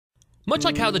Much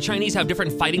like how the Chinese have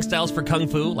different fighting styles for kung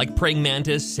fu, like praying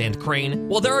mantis and crane,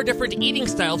 well, there are different eating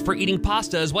styles for eating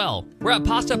pasta as well. We're at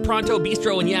Pasta Pronto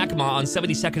Bistro in Yakima on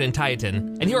 72nd and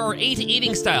Tieton, and here are 8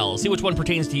 eating styles. See which one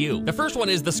pertains to you. The first one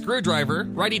is the screwdriver.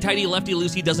 Righty-tighty,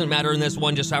 lefty-loosey doesn't matter in this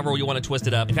one, just however you want to twist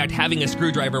it up. In fact, having a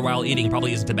screwdriver while eating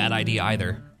probably isn't a bad idea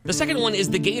either. The second one is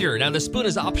the gator. Now, the spoon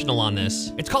is optional on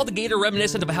this. It's called the gator,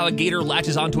 reminiscent of how a gator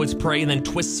latches onto its prey and then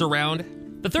twists around.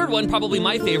 The third one, probably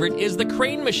my favorite, is the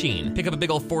crane machine. Pick up a big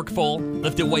old forkful,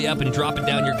 lift it way up and drop it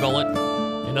down your gullet.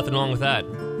 And nothing wrong with that.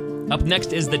 Up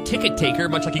next is the ticket taker,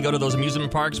 much like you go to those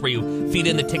amusement parks where you feed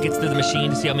in the tickets to the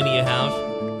machine to see how many you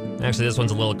have. Actually, this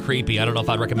one's a little creepy. I don't know if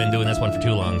I'd recommend doing this one for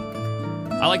too long.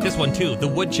 I like this one too, the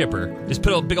wood chipper. Just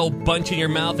put a big old bunch in your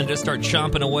mouth and just start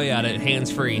chomping away at it,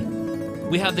 hands-free.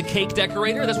 We have the cake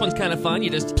decorator. This one's kind of fun. You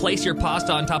just place your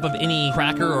pasta on top of any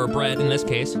cracker or bread in this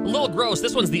case. A little gross.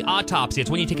 This one's the autopsy. It's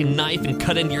when you take a knife and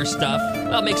cut into your stuff.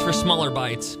 That makes for smaller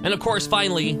bites. And of course,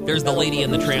 finally, there's the lady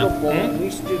and the tramp. We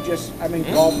used to do just,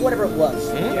 golf, whatever it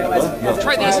was. You know,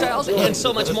 Try these styles and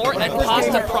so much more at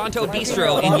Pasta Pronto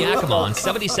Bistro in Yakima on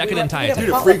 72nd and Tieton. Dude,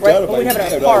 it freaked out. But we have it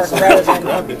at a park rather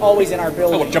than always in our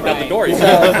building. Oh, we'll jump out the door.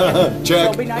 So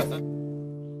it'll be nice.